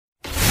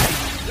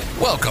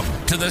Welcome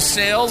to the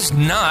Sales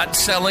Not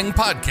Selling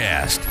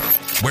Podcast,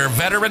 where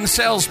veteran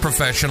sales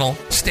professional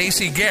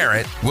Stacey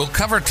Garrett will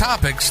cover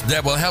topics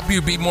that will help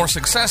you be more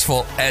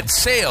successful at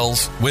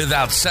sales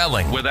without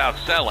selling.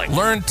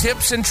 Learn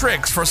tips and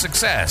tricks for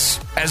success,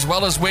 as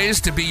well as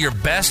ways to be your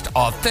best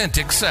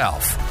authentic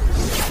self.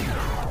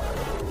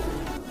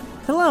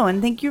 Hello,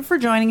 and thank you for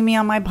joining me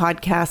on my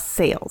podcast,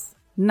 Sales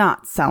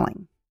Not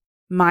Selling.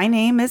 My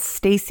name is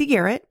Stacey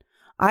Garrett.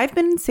 I've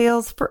been in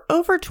sales for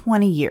over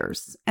 20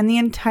 years, and the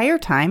entire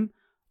time,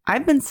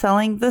 I've been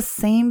selling the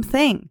same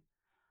thing.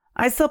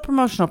 I sell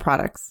promotional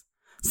products.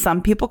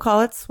 Some people call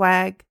it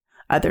swag,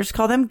 others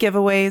call them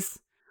giveaways,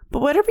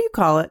 but whatever you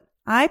call it,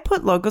 I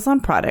put logos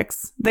on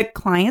products that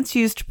clients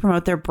use to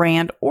promote their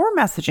brand or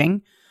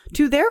messaging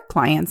to their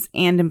clients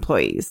and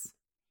employees.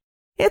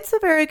 It's a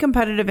very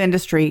competitive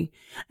industry,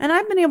 and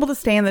I've been able to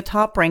stay in the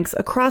top ranks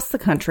across the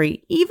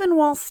country, even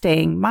while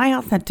staying my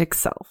authentic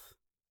self.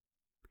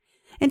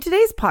 In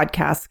today's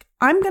podcast,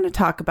 I'm going to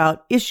talk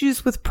about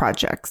issues with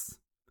projects.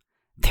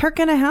 They're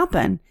going to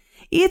happen.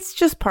 It's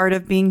just part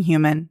of being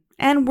human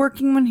and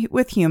working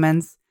with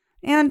humans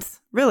and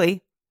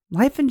really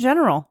life in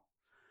general.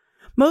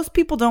 Most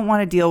people don't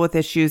want to deal with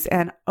issues,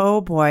 and oh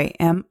boy,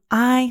 am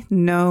I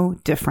no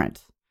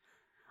different.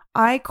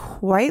 I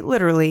quite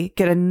literally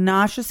get a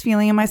nauseous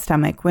feeling in my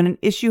stomach when an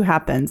issue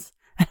happens,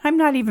 and I'm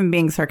not even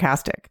being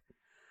sarcastic.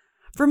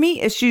 For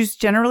me, issues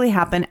generally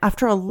happen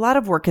after a lot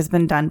of work has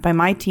been done by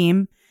my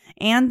team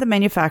and the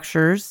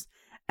manufacturers,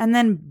 and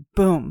then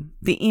boom,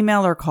 the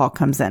email or call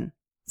comes in.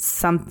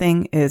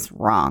 Something is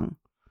wrong.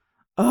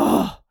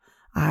 Oh,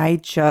 I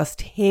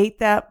just hate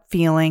that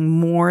feeling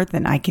more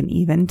than I can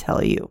even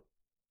tell you.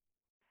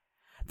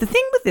 The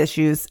thing with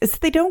issues is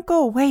that they don't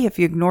go away if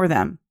you ignore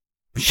them.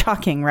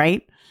 Shocking,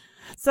 right?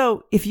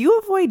 So if you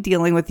avoid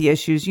dealing with the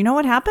issues, you know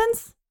what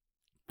happens?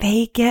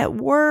 They get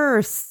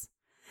worse.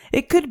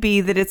 It could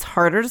be that it's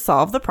harder to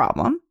solve the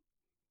problem.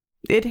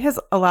 It has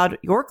allowed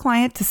your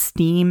client to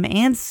steam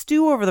and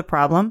stew over the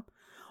problem.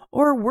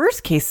 Or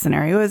worst case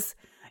scenario is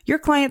your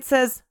client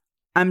says,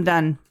 I'm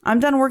done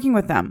working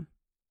with them.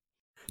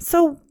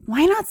 So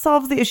why not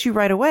solve the issue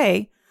right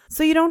away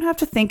so you don't have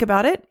to think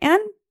about it,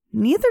 and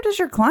neither does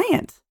your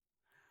client?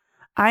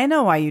 I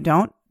know why you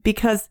don't,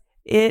 because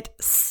it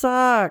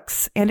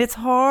sucks and it's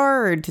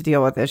hard to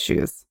deal with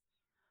issues.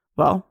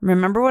 Well,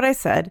 remember what I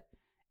said.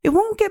 It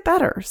won't get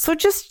better, so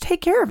just take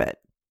care of it.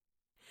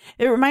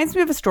 It reminds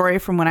me of a story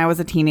from when I was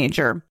a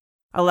teenager.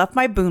 I left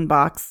my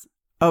boombox,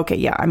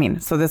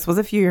 so this was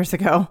a few years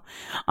ago,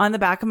 on the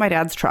back of my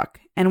dad's truck.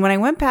 And when I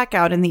went back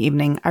out in the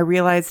evening, I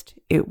realized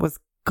it was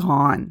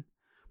gone.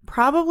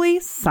 Probably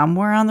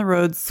somewhere on the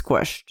road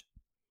squished.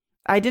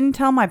 I didn't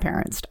tell my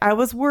parents. I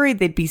was worried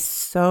they'd be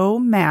so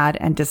mad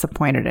and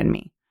disappointed in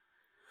me.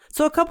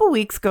 So a couple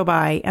weeks go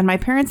by, and my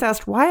parents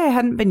asked why I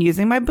hadn't been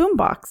using my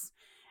boombox.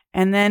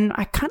 And then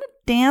I kind of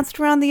danced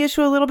around the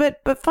issue a little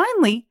bit, but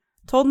finally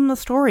told them the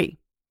story.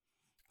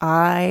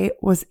 I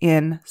was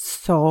in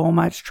so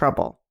much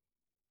trouble.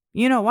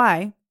 You know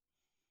why?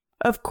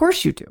 Of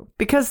course you do,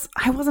 because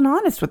I wasn't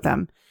honest with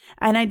them,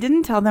 and I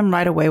didn't tell them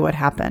right away what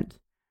happened.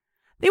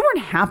 They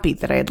weren't happy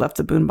that I had left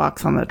the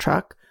boombox on the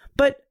truck,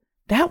 but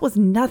that was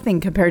nothing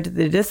compared to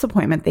the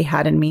disappointment they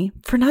had in me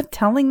for not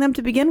telling them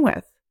to begin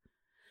with.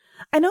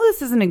 I know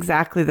this isn't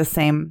exactly the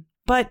same,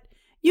 but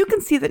you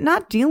can see that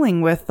not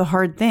dealing with the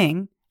hard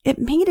thing, it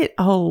made it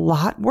a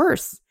lot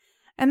worse.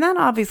 And that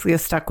obviously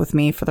has stuck with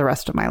me for the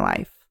rest of my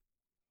life.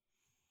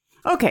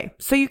 Okay,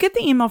 so you get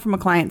the email from a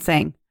client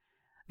saying,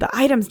 the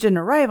items didn't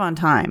arrive on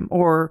time,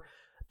 or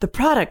the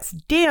product's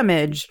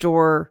damaged,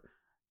 or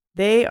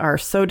they are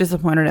so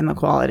disappointed in the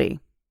quality.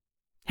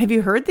 Have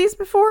you heard these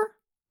before?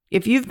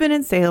 If you've been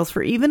in sales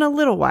for even a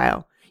little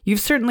while, you've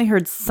certainly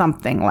heard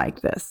something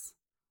like this.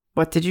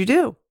 What did you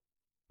do?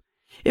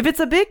 If it's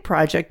a big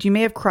project, you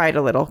may have cried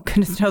a little.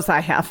 Goodness knows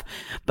I have.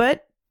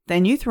 But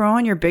then you throw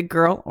on your big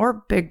girl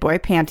or big boy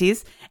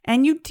panties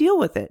and you deal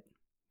with it.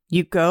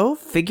 You go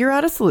figure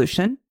out a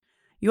solution.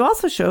 You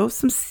also show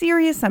some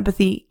serious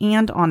empathy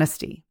and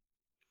honesty.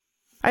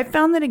 I've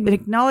found that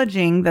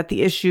acknowledging that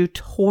the issue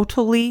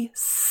totally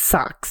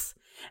sucks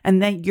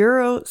and that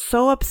you're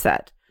so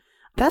upset,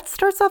 that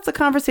starts off the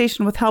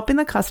conversation with helping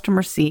the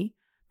customer see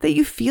that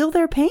you feel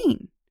their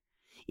pain.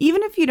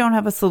 Even if you don't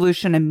have a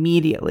solution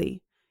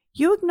immediately,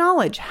 you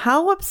acknowledge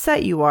how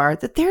upset you are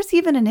that there's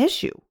even an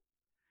issue.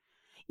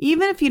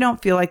 Even if you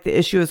don't feel like the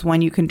issue is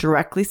one you can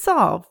directly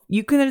solve,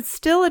 you can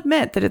still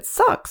admit that it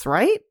sucks,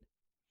 right?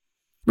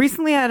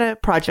 Recently, I had a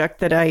project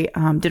that I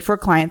did for a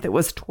client that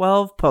was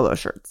 12 polo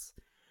shirts.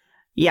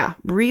 Yeah,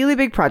 really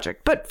big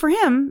project. But for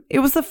him, it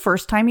was the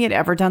first time he had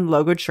ever done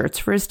logoed shirts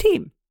for his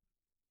team.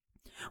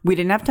 We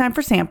didn't have time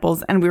for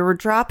samples, and we were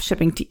drop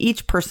shipping to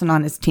each person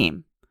on his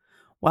team.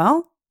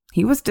 Well,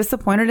 he was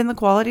disappointed in the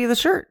quality of the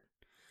shirt.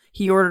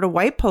 He ordered a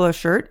white polo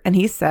shirt, and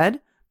he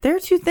said, they're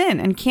too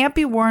thin and can't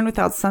be worn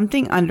without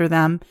something under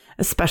them,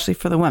 especially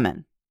for the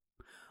women.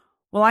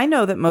 Well, I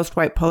know that most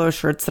white polo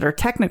shirts that are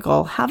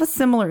technical have a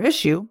similar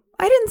issue.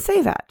 I didn't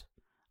say that.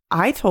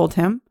 I told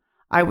him,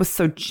 I was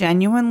so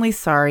genuinely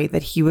sorry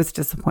that he was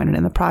disappointed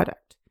in the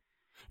product.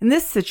 In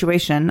this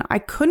situation, I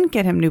couldn't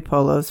get him new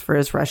polos for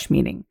his rush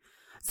meeting.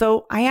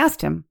 So I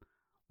asked him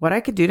what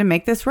I could do to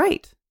make this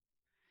right.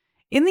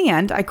 In the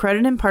end, I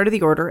credited him part of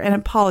the order and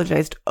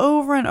apologized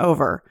over and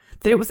over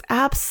that it was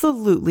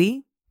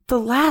absolutely the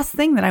last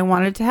thing that I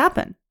wanted to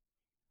happen.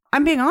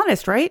 I'm being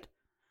honest, right?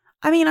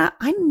 I mean,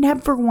 I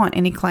never want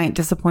any client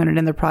disappointed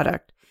in their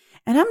product.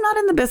 And I'm not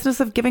in the business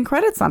of giving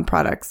credits on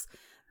products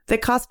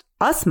that cost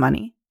us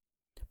money.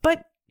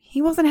 But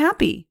he wasn't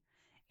happy.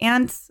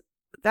 And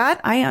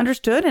that I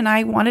understood, and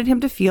I wanted him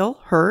to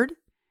feel heard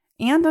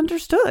and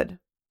understood.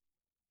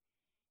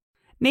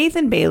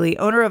 Nathan Bailey,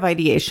 owner of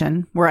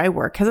Ideation, where I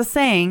work, has a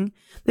saying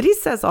that he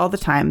says all the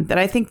time that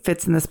I think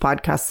fits in this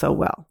podcast so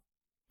well.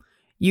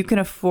 You can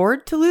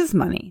afford to lose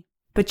money,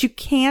 but you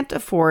can't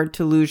afford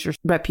to lose your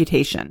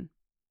reputation.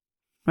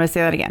 I'm going to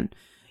say that again.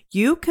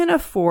 You can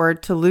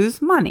afford to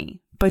lose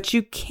money, but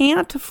you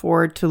can't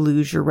afford to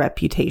lose your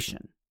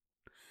reputation.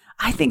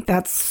 I think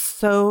that's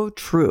so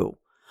true.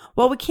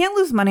 While we can't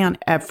lose money on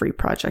every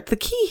project, the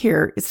key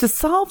here is to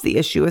solve the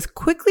issue as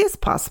quickly as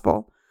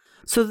possible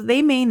so that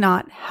they may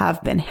not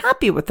have been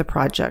happy with the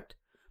project,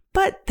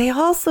 but they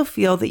also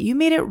feel that you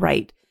made it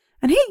right,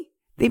 and hey,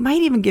 they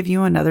might even give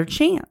you another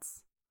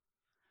chance.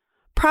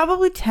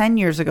 Probably 10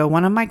 years ago,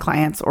 one of my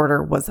clients'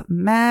 order was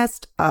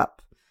messed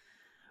up.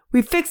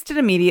 We fixed it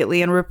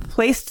immediately and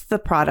replaced the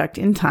product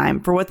in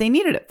time for what they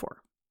needed it for.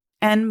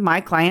 And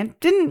my client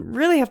didn't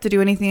really have to do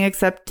anything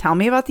except tell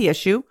me about the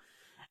issue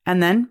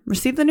and then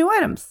receive the new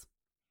items.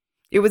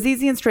 It was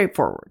easy and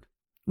straightforward.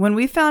 When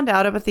we found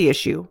out about the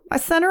issue, I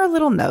sent her a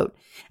little note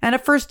and a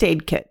first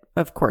aid kit,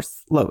 of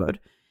course, logoed,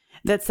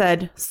 that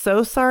said,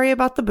 "So sorry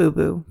about the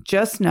boo-boo.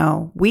 Just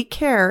know we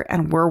care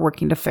and we're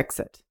working to fix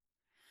it."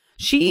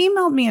 She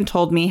emailed me and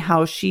told me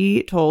how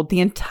she told the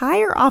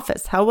entire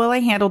office how well I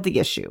handled the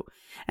issue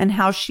and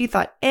how she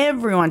thought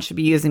everyone should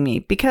be using me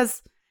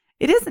because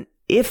it isn't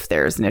if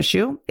there's an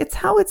issue, it's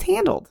how it's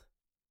handled.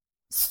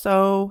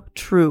 So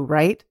true,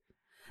 right?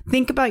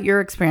 Think about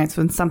your experience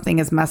when something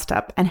is messed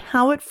up and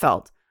how it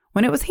felt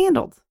when it was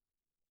handled.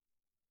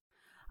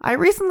 I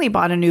recently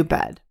bought a new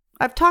bed.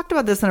 I've talked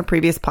about this in a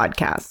previous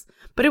podcast,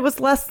 but it was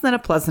less than a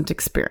pleasant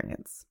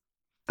experience.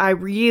 I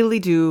really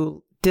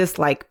do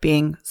dislike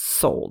being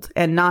sold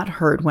and not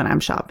heard when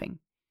I'm shopping.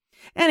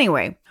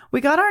 Anyway,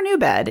 we got our new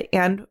bed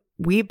and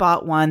we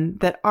bought one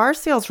that our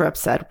sales rep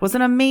said was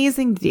an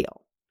amazing deal.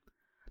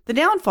 The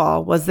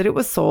downfall was that it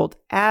was sold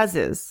as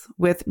is,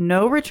 with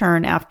no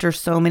return after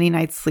so many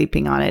nights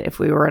sleeping on it if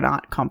we were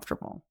not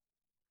comfortable.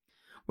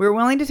 We were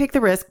willing to take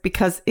the risk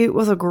because it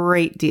was a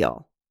great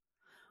deal.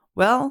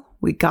 Well,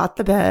 we got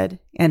the bed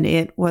and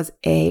it was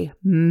a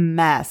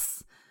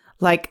mess.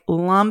 Like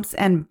lumps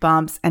and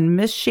bumps and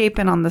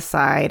misshapen on the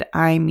side.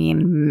 I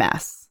mean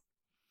mess.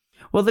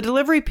 Well, the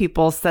delivery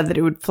people said that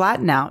it would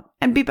flatten out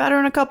and be better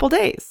in a couple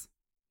days.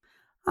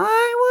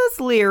 I was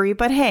leery,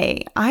 but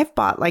hey, I've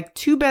bought like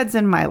 2 beds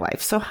in my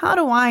life, so how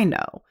do I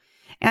know?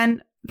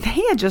 And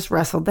they had just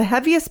wrestled the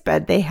heaviest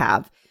bed they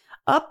have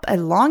up a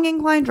long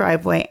incline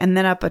driveway and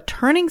then up a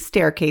turning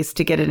staircase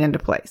to get it into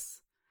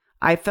place.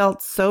 I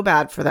felt so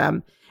bad for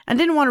them and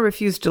didn't want to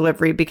refuse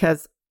delivery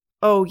because,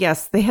 oh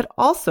yes, they had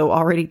also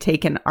already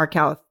taken our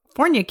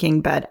California King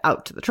bed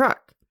out to the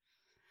truck.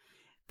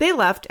 They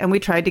left and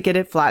we tried to get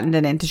it flattened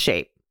and into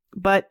shape,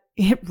 but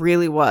it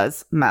really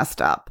was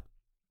messed up.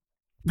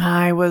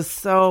 I was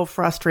so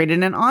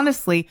frustrated and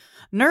honestly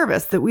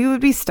nervous that we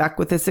would be stuck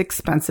with this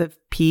expensive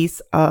piece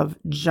of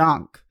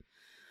junk.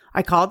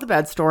 I called the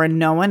bed store and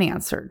no one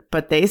answered,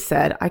 but they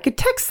said I could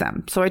text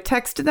them. So I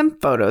texted them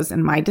photos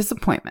in my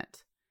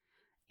disappointment.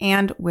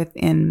 And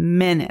within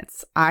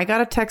minutes, I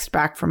got a text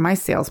back from my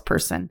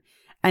salesperson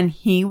and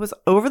he was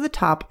over the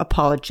top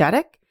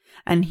apologetic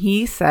and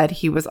he said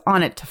he was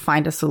on it to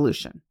find a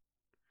solution.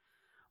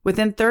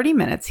 Within 30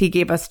 minutes, he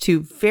gave us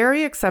 2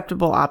 very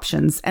acceptable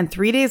options, and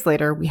 3 days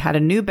later, we had a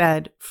new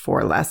bed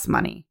for less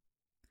money.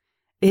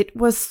 It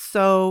was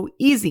so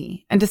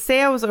easy, and to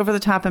say I was over the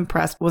top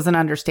impressed was an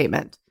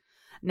understatement.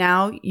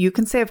 Now, you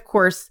can say, of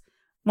course,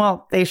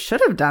 well, they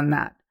should have done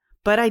that,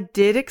 but I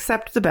did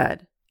accept the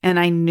bed, and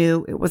I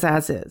knew it was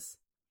as is.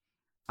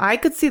 I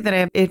could see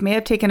that it may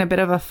have taken a bit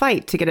of a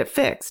fight to get it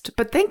fixed,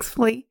 but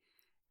thankfully,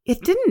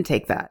 it didn't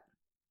take that.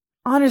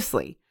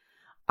 Honestly,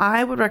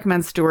 I would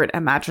recommend Stuart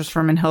at Mattress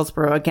Firm in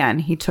Hillsborough again.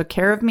 He took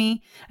care of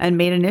me and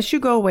made an issue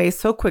go away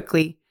so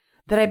quickly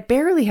that I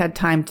barely had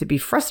time to be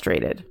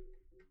frustrated.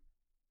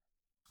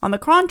 On the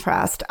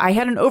contrast, I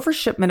had an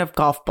overshipment of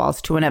golf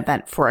balls to an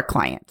event for a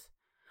client.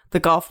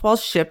 The golf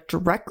balls shipped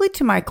directly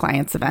to my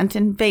client's event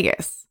in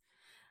Vegas.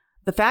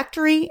 The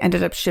factory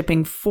ended up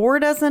shipping 4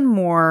 dozen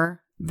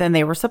more than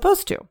they were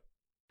supposed to.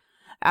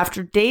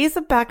 After days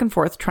of back and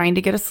forth trying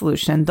to get a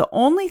solution, the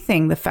only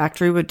thing the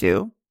factory would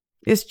do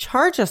is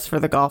charge us for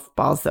the golf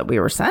balls that we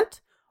were sent,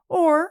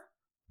 or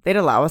they'd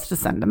allow us to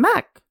send them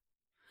back.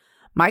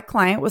 My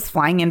client was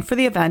flying in for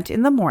the event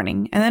in the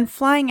morning and then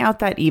flying out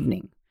that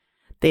evening.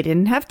 They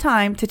didn't have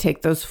time to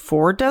take those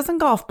 4 dozen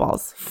golf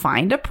balls,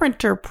 find a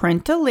printer,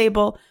 print a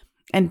label,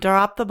 and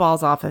drop the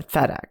balls off at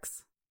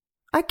FedEx.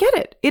 I get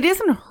it. It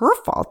isn't her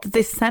fault that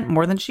they sent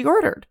more than she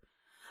ordered.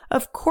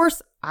 Of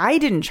course, I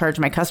didn't charge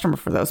my customer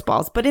for those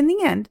balls, but in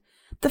the end,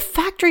 the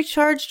factory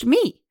charged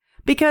me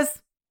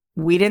because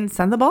we didn't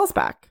send the balls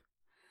back.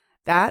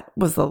 That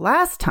was the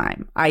last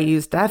time I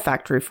used that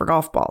factory for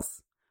golf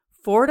balls.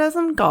 4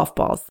 dozen golf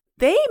balls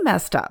they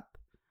messed up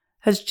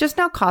has just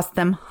now cost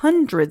them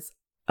hundreds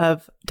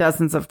of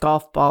dozens of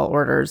golf ball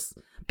orders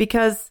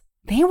because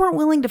they weren't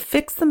willing to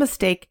fix the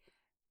mistake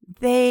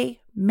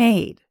they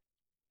made.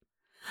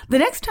 The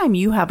next time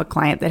you have a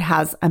client that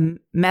has a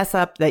mess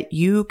up that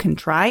you can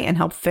try and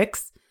help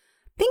fix,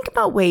 think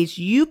about ways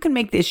you can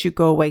make the issue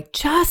go away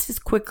just as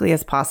quickly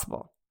as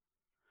possible.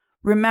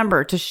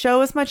 Remember to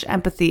show as much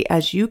empathy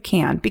as you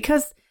can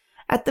because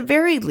at the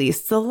very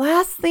least, the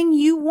last thing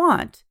you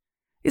want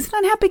is an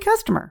unhappy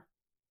customer.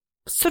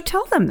 So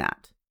tell them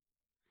that.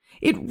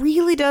 It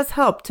really does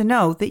help to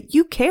know that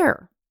you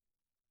care.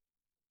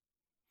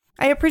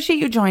 I appreciate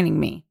you joining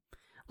me.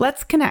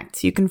 Let's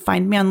connect. You can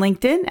find me on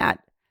LinkedIn at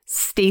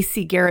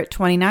Stacy Garrett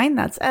 29.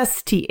 That's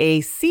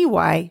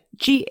StacyGarrett,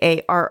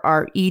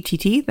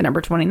 the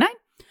number 29,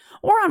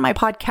 or on my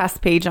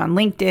podcast page on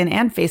LinkedIn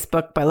and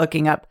Facebook by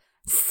looking up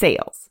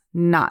Sales,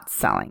 Not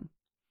Selling.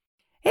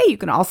 Hey, you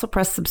can also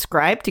press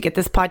subscribe to get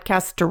this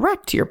podcast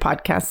direct to your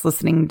podcast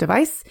listening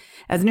device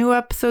as new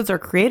episodes are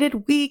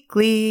created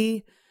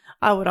weekly.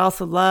 I would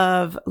also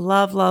love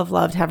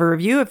to have a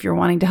review if you're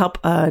wanting to help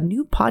a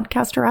new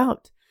podcaster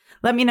out.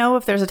 Let me know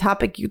if there's a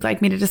topic you'd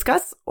like me to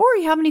discuss or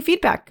you have any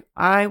feedback.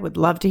 I would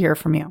love to hear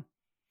from you.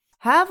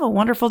 Have a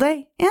wonderful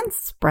day and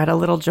spread a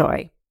little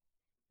joy.